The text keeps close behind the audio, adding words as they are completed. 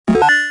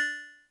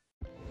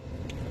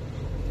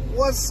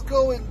What's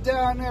going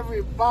down,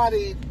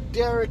 everybody?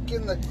 Derek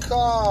in the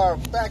car,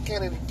 back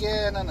at it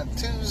again on a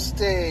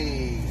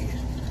Tuesday.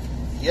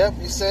 Yep,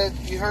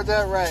 you heard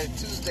that right.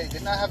 Tuesday.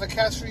 Did not have a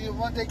cast for you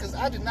Monday because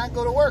I did not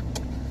go to work.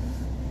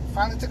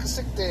 Finally took a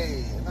sick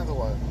day. Another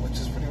one, which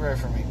is pretty rare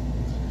for me.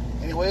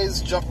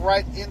 Anyways, jump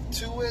right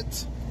into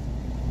it.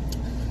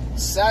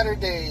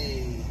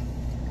 Saturday,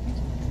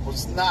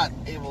 was not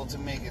able to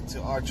make it to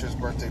Archer's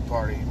birthday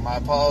party. My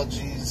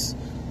apologies,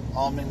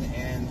 Almond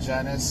and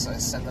Janice. I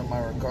send them my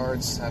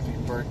regards. Happy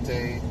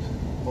birthday.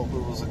 Hope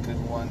it was a good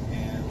one,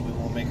 and we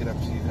will make it up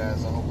to you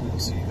guys. I hope we will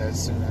see you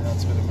guys soon. I know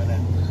it's been a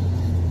minute.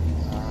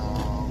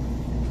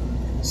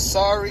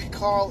 Sorry,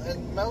 Carl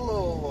and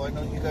Mello. I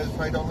know you guys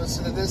probably don't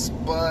listen to this,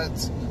 but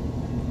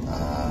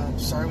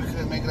sorry we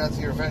couldn't make it out to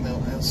your event. It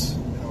was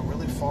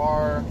really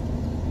far.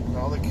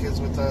 Got all the kids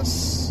with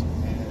us,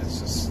 and it's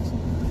just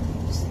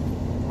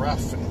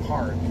rough and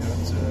hard,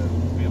 to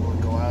be able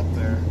to go out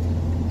there.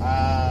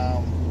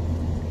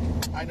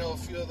 I know a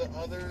few of the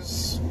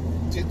others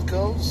did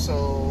go,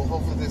 so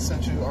hopefully they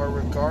sent you our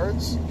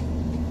regards.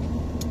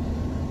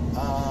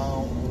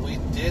 We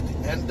did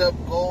end up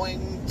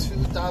going to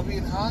Dobby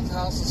and Han's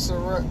house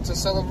to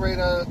celebrate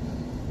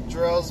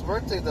Jarrell's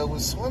birthday, though,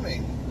 with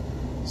swimming.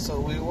 So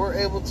we were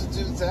able to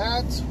do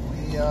that.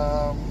 We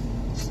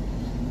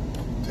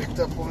picked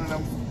up one of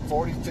them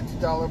 $40,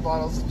 $50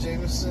 bottles of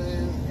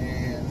Jameson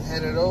and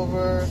headed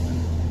over.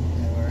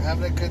 And we were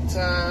having a good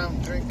time,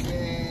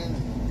 drinking,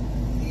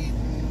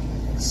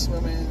 eating,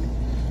 swimming,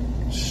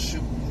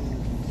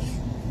 shooting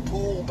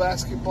pool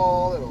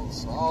basketball. It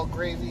was all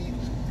gravy.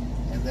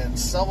 And then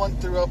someone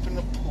threw up in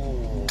the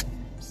pool.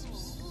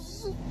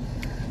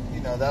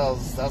 That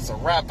was a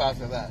wrap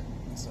after that.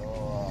 So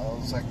it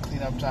was like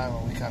cleanup time,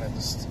 and we kind of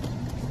just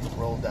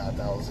rolled out.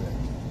 That was it.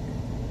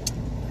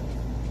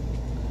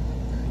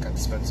 Got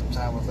to spend some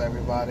time with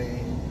everybody.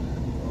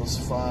 It was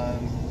fun.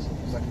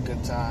 It was like a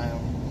good time.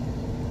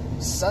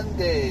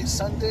 Sunday, it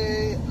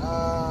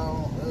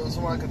was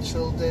more like a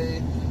chill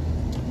day.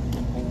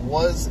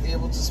 Was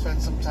able to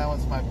spend some time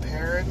with my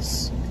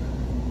parents.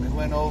 We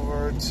went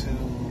over to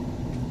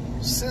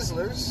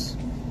Sizzlers,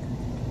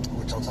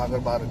 which I'll talk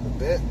about in a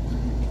bit.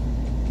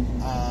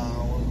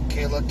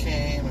 Kayla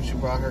came and she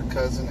brought her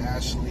cousin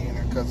Ashley and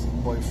her cousin's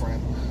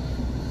boyfriend,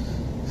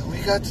 and we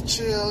got to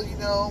chill.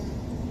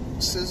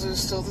 Sizzlers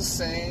still the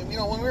same.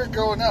 When we were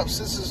growing up,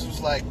 Sizzlers was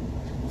like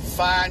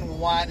fine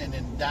whining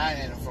and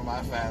dining for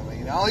my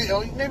family.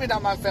 Maybe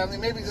not my family,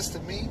 maybe just to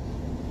me.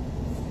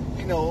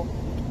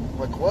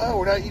 Like, well,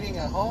 we're not eating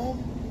at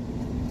home.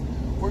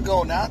 We're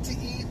going out to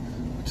eat,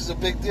 which is a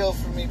big deal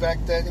for me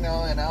back then. And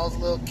I was a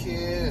little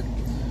kid.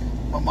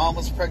 And my mom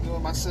was pregnant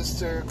with my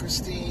sister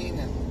Christine,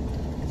 and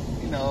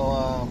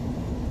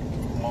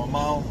my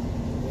mom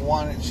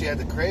she had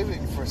the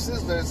craving for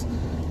Sizzlers.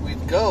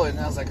 We'd go, and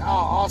I was like, oh,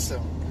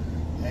 awesome.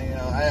 And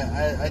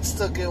I'd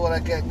still get what I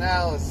get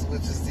now,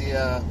 which is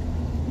the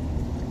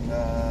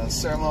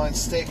sirloin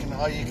steak and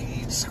all you can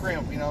eat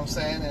scrimp. You know what I'm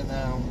saying? And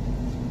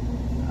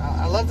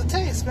I love the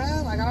taste,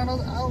 man. Like, I don't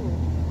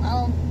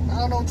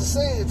know what to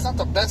say. It's not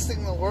the best thing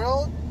in the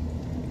world,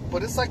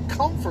 but it's like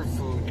comfort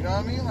food. You know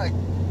what I mean? Like,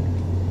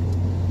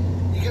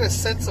 you get a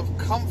sense of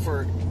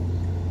comfort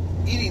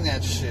eating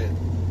that shit,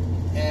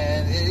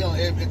 and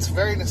it's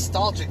very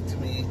nostalgic to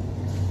me.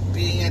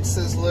 Being at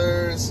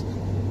Sizzlers,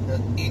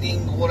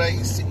 eating what I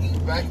used to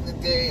eat back in the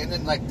day, and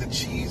then like the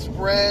cheese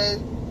bread.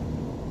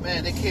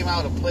 Man, they came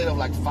out with a plate of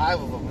like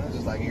 5 of them, and it was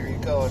just like, here you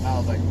go. And I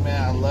was like,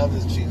 man, I love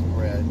this cheese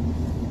bread.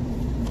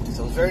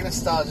 So it was very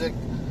nostalgic.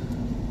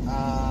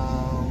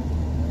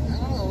 I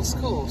don't know, it was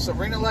cool.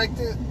 Sabrina liked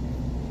it.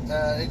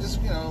 It just,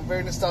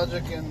 very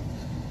nostalgic and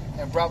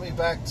brought me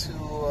back to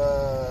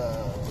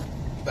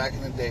back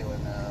in the day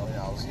when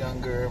I was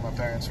younger, my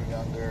parents were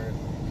younger, and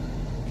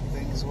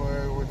things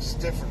were just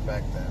different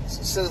back then.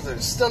 So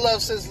Sizzlers, still love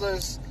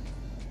Sizzlers.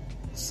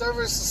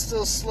 Service is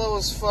still slow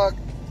as fuck,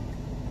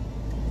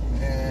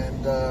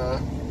 and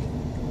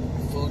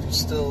food is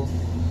still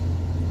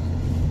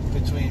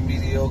between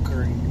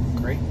mediocre and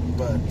great,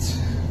 but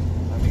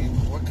I mean,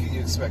 what can you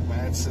expect,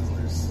 man? It's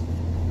Sizzlers.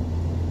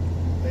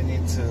 They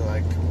need to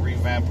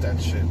revamp that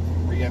shit,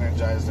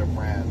 re-energize their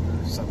brand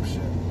or some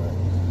shit, but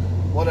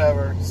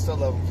whatever. Still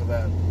love them for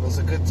that. It was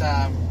a good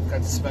time.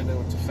 Got to spend it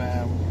with the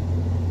fam,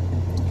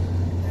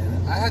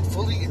 and I had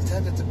fully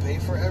intended to pay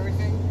for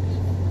everything,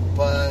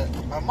 but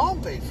my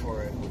mom paid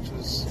for it, which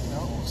was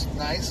was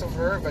nice of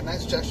her, but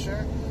nice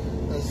gesture.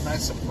 It was a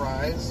nice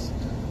surprise.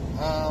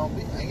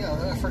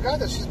 I forgot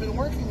that she's been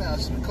working now.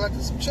 She's been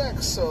collecting some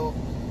checks, so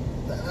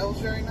that was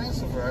very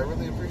nice of her. I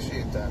really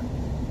appreciate that.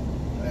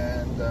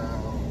 And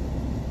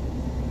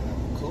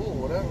cool,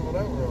 whatever.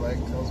 Like,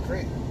 that was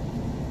great.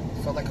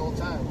 It felt like old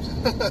times.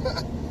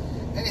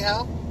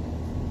 Anyhow,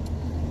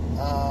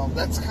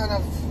 that's kind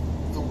of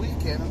the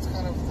weekend. That's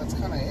kind of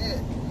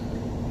it.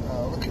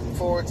 Looking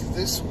forward to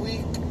this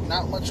week.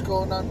 Not much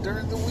going on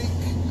during the week.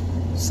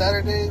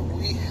 Saturday,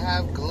 we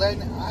have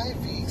Glenn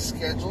Ivy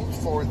scheduled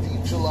for the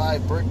July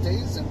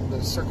birthdays in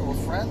the Circle of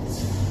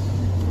Friends.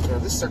 Or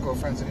this Circle of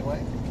Friends,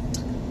 anyway.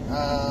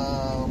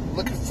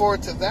 Looking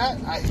forward to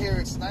that. I hear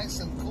it's nice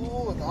and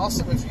cool and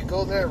awesome if you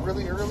go there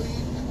really early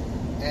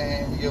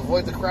and you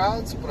avoid the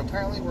crowds, but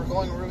apparently we're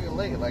going really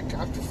late, like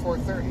after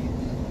 4:30.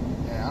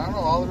 And I don't know,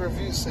 all the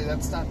reviews say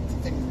that's not the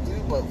thing to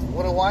do, but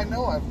what do I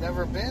know? I've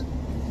never been.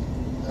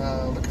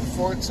 Looking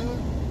forward to it.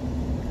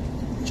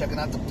 Checking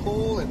out the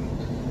pool and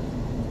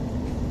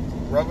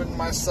rubbing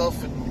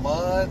myself in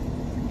mud.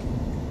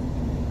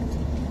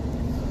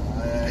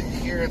 I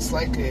hear it's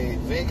like a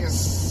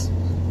Vegas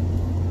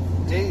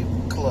date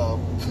club.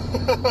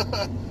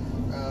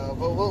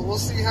 But we'll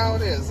see how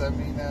it is. I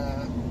mean,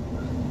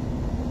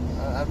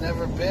 I've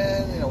never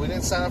been. We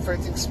didn't sign up for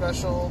anything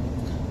special.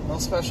 No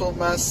special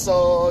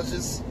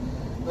massages.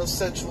 No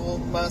sensual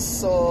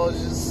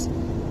massages.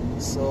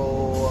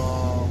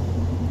 So,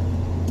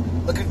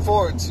 looking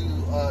forward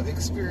to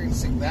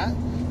experiencing that.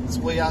 It's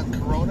way out in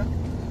Corona.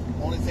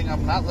 Only thing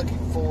I'm not looking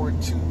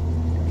forward to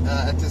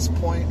at this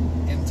point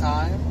in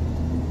time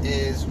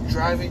is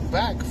driving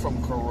back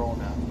from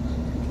Corona.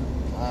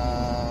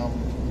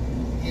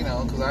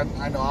 Because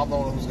I know I'm the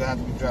one who's going to have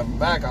to be driving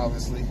back,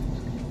 obviously.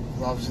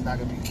 It's obviously not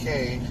going to be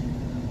Kay.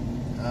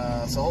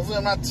 So hopefully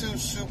I'm not too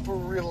super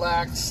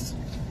relaxed.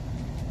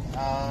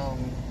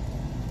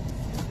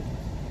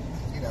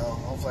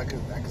 Hopefully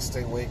I can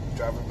stay awake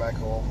driving back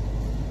home.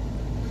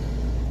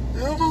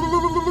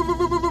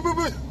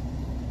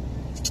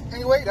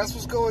 Anyway, that's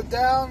what's going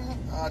down.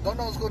 Don't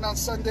know what's going down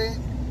Sunday,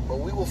 but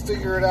we will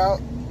figure it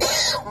out.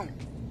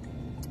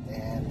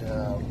 And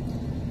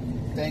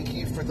thank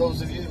you for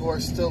those of you who are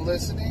still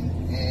listening,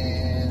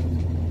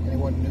 and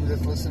anyone new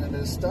that's listening to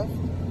this stuff.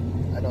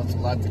 I know it's a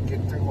lot to get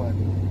through when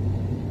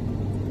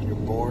you're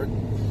bored.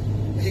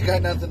 You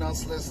got nothing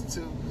else to listen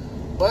to,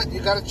 but you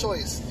got a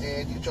choice,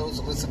 and you chose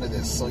to listen to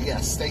this. So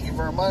yes, thank you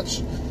very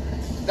much.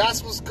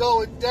 That's what's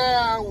going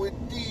down with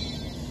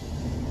these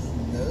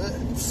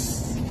nuts.